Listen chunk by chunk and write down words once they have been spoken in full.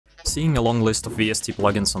Seeing a long list of VST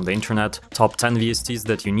plugins on the internet, top 10 VSTs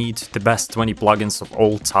that you need, the best 20 plugins of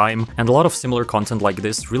all time, and a lot of similar content like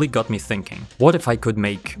this really got me thinking, what if I could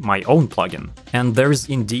make my own plugin? And there's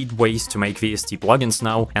indeed ways to make VST plugins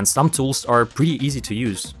now, and some tools are pretty easy to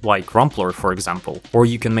use, like Rumpler for example, or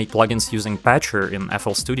you can make plugins using Patcher in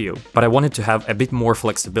FL Studio. But I wanted to have a bit more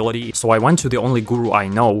flexibility, so I went to the only guru I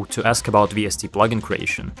know to ask about VST plugin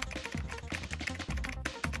creation.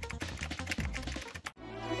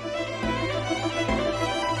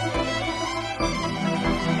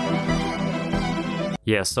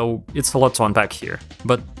 Yeah, so it's a lot to unpack here,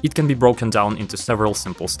 but it can be broken down into several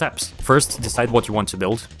simple steps. First, decide what you want to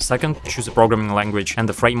build. Second, choose a programming language and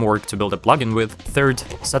the framework to build a plugin with. Third,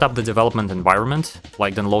 set up the development environment,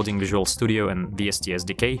 like downloading Visual Studio and VST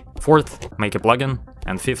SDK. Fourth, make a plugin.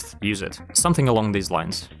 And fifth, use it. Something along these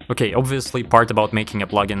lines. Okay, obviously part about making a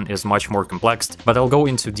plugin is much more complex, but I'll go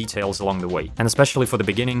into details along the way. And especially for the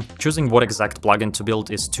beginning, choosing what exact plugin to build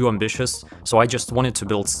is too ambitious, so I just wanted to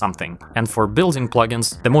build something. And for building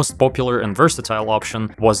plugins, the most popular and versatile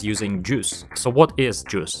option was using JUCE. So what is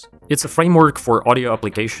JUCE? It's a framework for audio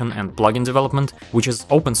application and plugin development, which is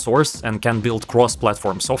open source and can build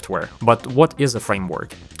cross-platform software. But what is a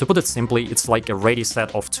framework? To put it simply, it's like a ready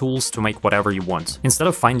set of tools to make whatever you want. Instead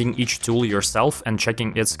of finding each tool yourself and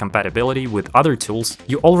checking its compatibility with other tools,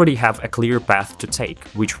 you already have a clear path to take,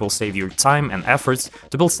 which will save you time and efforts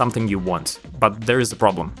to build something you want. But there is a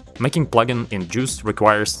problem. Making plugin in JUCE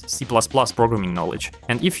requires C++ programming knowledge.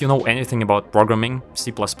 And if you know anything about programming,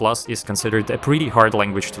 C++ is considered a pretty hard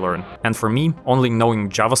language to learn. And for me, only knowing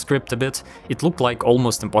JavaScript a bit, it looked like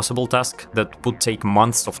almost impossible task that would take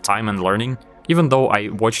months of time and learning. Even though I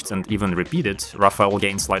watched and even repeated Raphael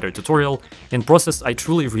Gain slider tutorial, in process I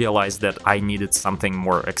truly realized that I needed something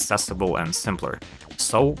more accessible and simpler.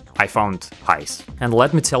 So I found Hise. And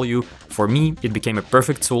let me tell you, for me it became a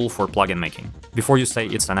perfect tool for plugin making. Before you say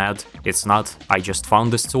it's an ad, it's not. I just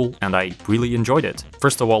found this tool and I really enjoyed it.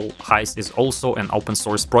 First of all, Hise is also an open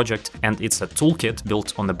source project and it's a toolkit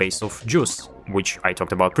built on the base of JUCE, which I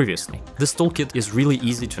talked about previously. This toolkit is really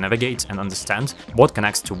easy to navigate and understand what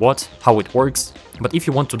connects to what, how it works, but if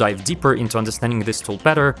you want to dive deeper into understanding this tool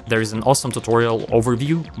better, there is an awesome tutorial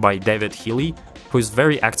overview by David Healy, who is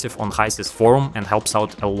very active on Hise's forum and helps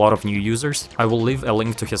out a lot of new users. I will leave a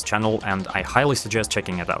link to his channel and I highly suggest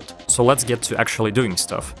checking it out. So let's get to actually doing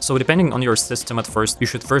stuff. So depending on your system at first, you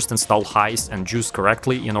should first install Hise and JUCE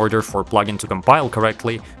correctly in order for plugin to compile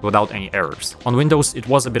correctly without any errors. On Windows it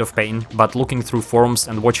was a bit of pain, but looking through forums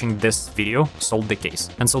and watching this video solved the case.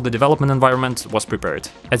 And so the development environment was prepared.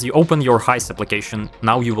 As you open your Hise application,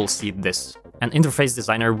 now you will see this. An interface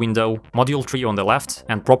designer window, module tree on the left,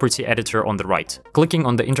 and property editor on the right. Clicking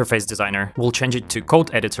on the interface designer will change it to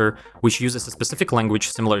code editor, which uses a specific language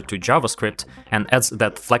similar to JavaScript and adds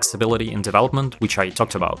that flexibility in development which I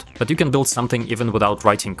talked about. But you can build something even without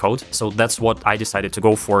writing code, so that's what I decided to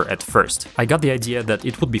go for at first. I got the idea that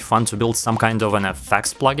it would be fun to build some kind of an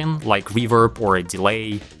effects plugin, like reverb or a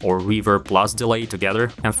delay, or reverb plus delay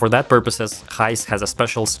together, and for that purposes Hise has a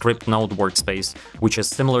special script node workspace, which is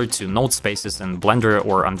similar to node spaces in Blender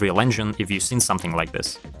or Unreal Engine if you've seen something like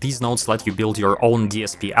this. These nodes let you build your own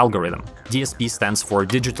DSP algorithm. DSP stands for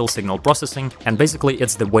Digital Signal Processing, and basically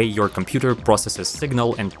it's the way your computer processes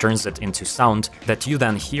signal and turns it into sound that you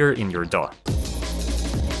then hear in your DAW.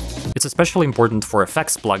 It's especially important for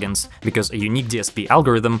effects plugins, because a unique DSP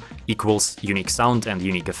algorithm equals unique sound and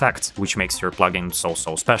unique effects, which makes your plugin so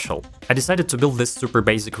special. I decided to build this super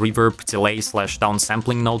basic reverb, delay /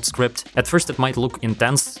 downsampling node script. At first it might look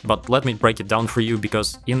intense, but let me break it down for you,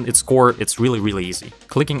 because in its core it's really easy.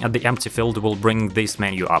 Clicking at the empty field will bring this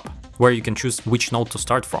menu up, where you can choose which node to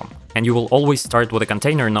start from. And you will always start with the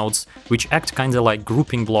container nodes, which act kinda like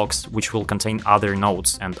grouping blocks, which will contain other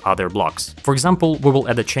nodes and other blocks. For example, we will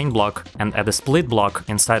add a chain block and add a split block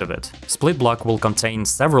inside of it. Split block will contain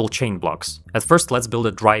several chain blocks. At first let's build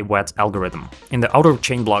a dry-wet algorithm. In the outer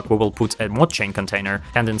chain block we will put a mod chain container,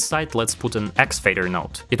 and inside let's put an X fader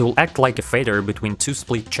node. It will act like a fader between two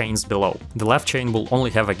split chains below. The left chain will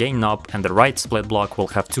only have a gain knob, and the right split block will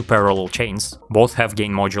have two parallel chains. Both have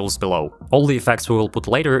gain modules below. All the effects we will put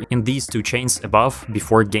later in these two chains above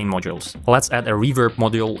before gain modules. Let's add a reverb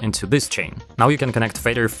module into this chain. Now you can connect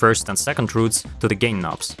fader first and second roots to the gain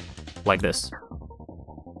knobs, like this.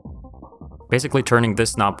 Basically turning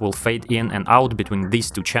this knob will fade in and out between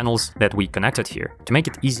these two channels that we connected here. To make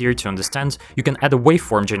it easier to understand, you can add a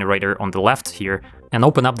waveform generator on the left here and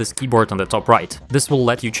open up this keyboard on the top right. This will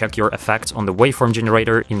let you check your effect on the waveform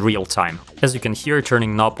generator in real time. As you can hear,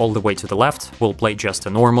 turning knob all the way to the left will play just a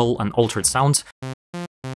normal, unaltered sound,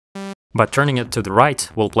 but turning it to the right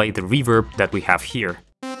will play the reverb that we have here.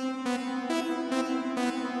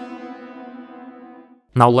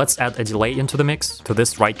 Now let's add a delay into the mix, to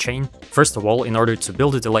this right chain. First of all, in order to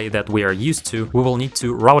build a delay that we are used to, we will need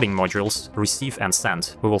two routing modules, receive and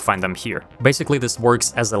send. We will find them here. Basically, this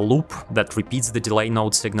works as a loop that repeats the delay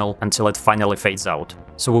node signal until it finally fades out.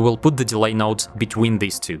 So we will put the delay node between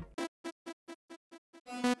these two.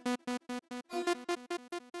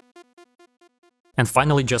 And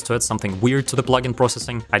finally, just to add something weird to the plugin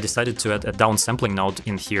processing, I decided to add a downsampling node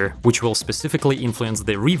in here, which will specifically influence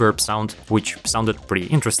the reverb sound, which sounded pretty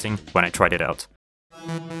interesting when I tried it out.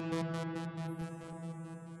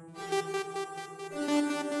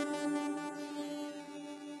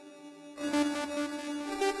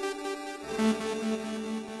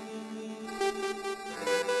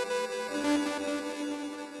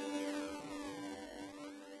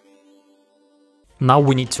 Now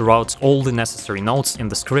we need to route all the necessary nodes in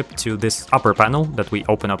the script to this upper panel that we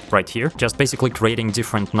open up right here, just basically creating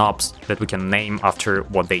different knobs that we can name after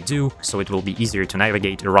what they do, so it will be easier to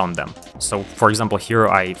navigate around them. So for example here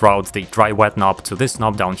I route the dry-wet knob to this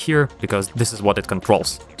knob down here, because this is what it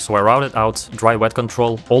controls. So I routed out dry-wet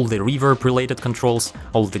control, all the reverb-related controls,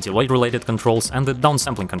 all the delay-related controls, and the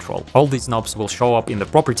downsampling control. All these knobs will show up in the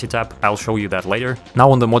Property tab, I'll show you that later.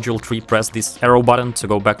 Now on the module tree, press this arrow button to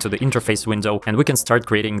go back to the interface window, and we can start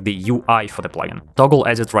creating the UI for the plugin. Toggle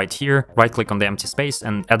edit right here, right-click on the empty space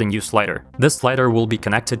and add a new slider. This slider will be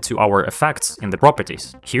connected to our effects in the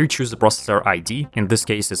properties. Here choose the processor ID, in this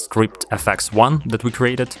case is script FX1 that we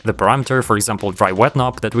created, the parameter, for example dry-wet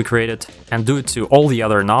knob that we created, and do it to all the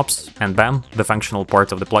other knobs, and bam, the functional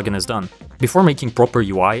part of the plugin is done. Before making proper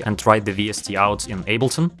UI and try the VST out in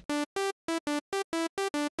Ableton,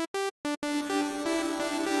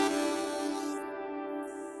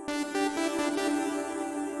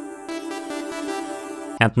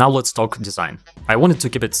 and now let's talk design. I wanted to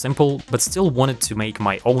keep it simple, but still wanted to make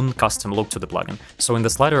my own custom look to the plugin. So in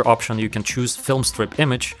the slider option you can choose film strip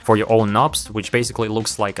image for your own knobs, which basically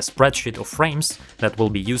looks like a spreadsheet of frames that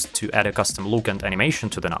will be used to add a custom look and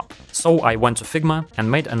animation to the knob. So I went to Figma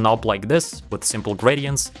and made a knob like this, with simple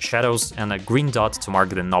gradients, shadows and a green dot to mark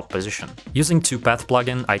the knob position. Using TwoPath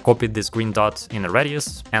plugin, I copied this green dot in a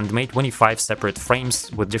radius and made 25 separate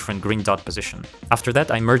frames with different green dot position. After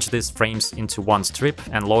that I merged these frames into one strip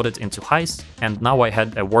and loaded into Hise, and now I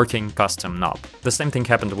had a working custom knob. The same thing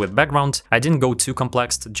happened with background. I didn't go too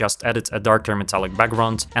complex, just added a darker metallic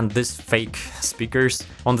background and this fake speakers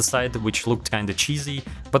on the side, which looked kinda cheesy,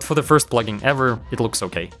 but for the first plugin ever, it looks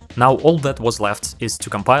okay. Now all that was left is to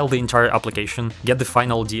compile the entire application, get the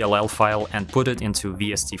final DLL file and put it into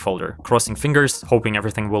VST folder, crossing fingers, hoping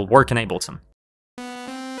everything will work in Ableton.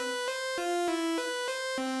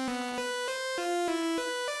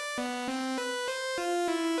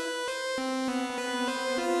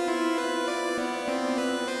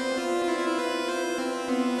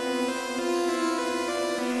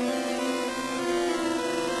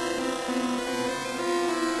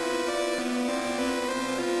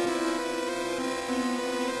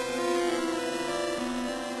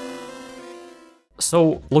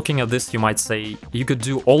 So, looking at this, you might say, you could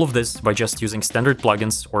do all of this by just using standard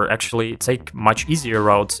plugins, or actually take much easier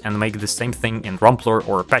routes and make the same thing in Rumpler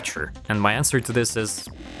or Patcher. And my answer to this is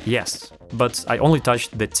yes. But I only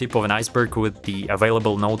touched the tip of an iceberg with the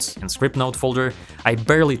available nodes in script node folder. I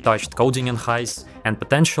barely touched coding in Hise, and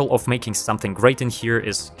potential of making something great in here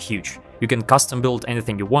is huge. You can custom build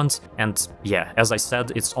anything you want, and yeah, as I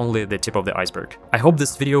said, it's only the tip of the iceberg. I hope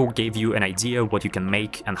this video gave you an idea what you can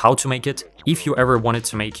make and how to make it, if you ever wanted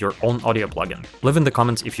to make your own audio plugin. Leave in the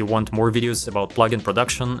comments if you want more videos about plugin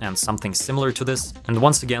production and something similar to this, and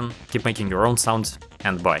once again, keep making your own sound,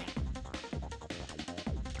 and bye.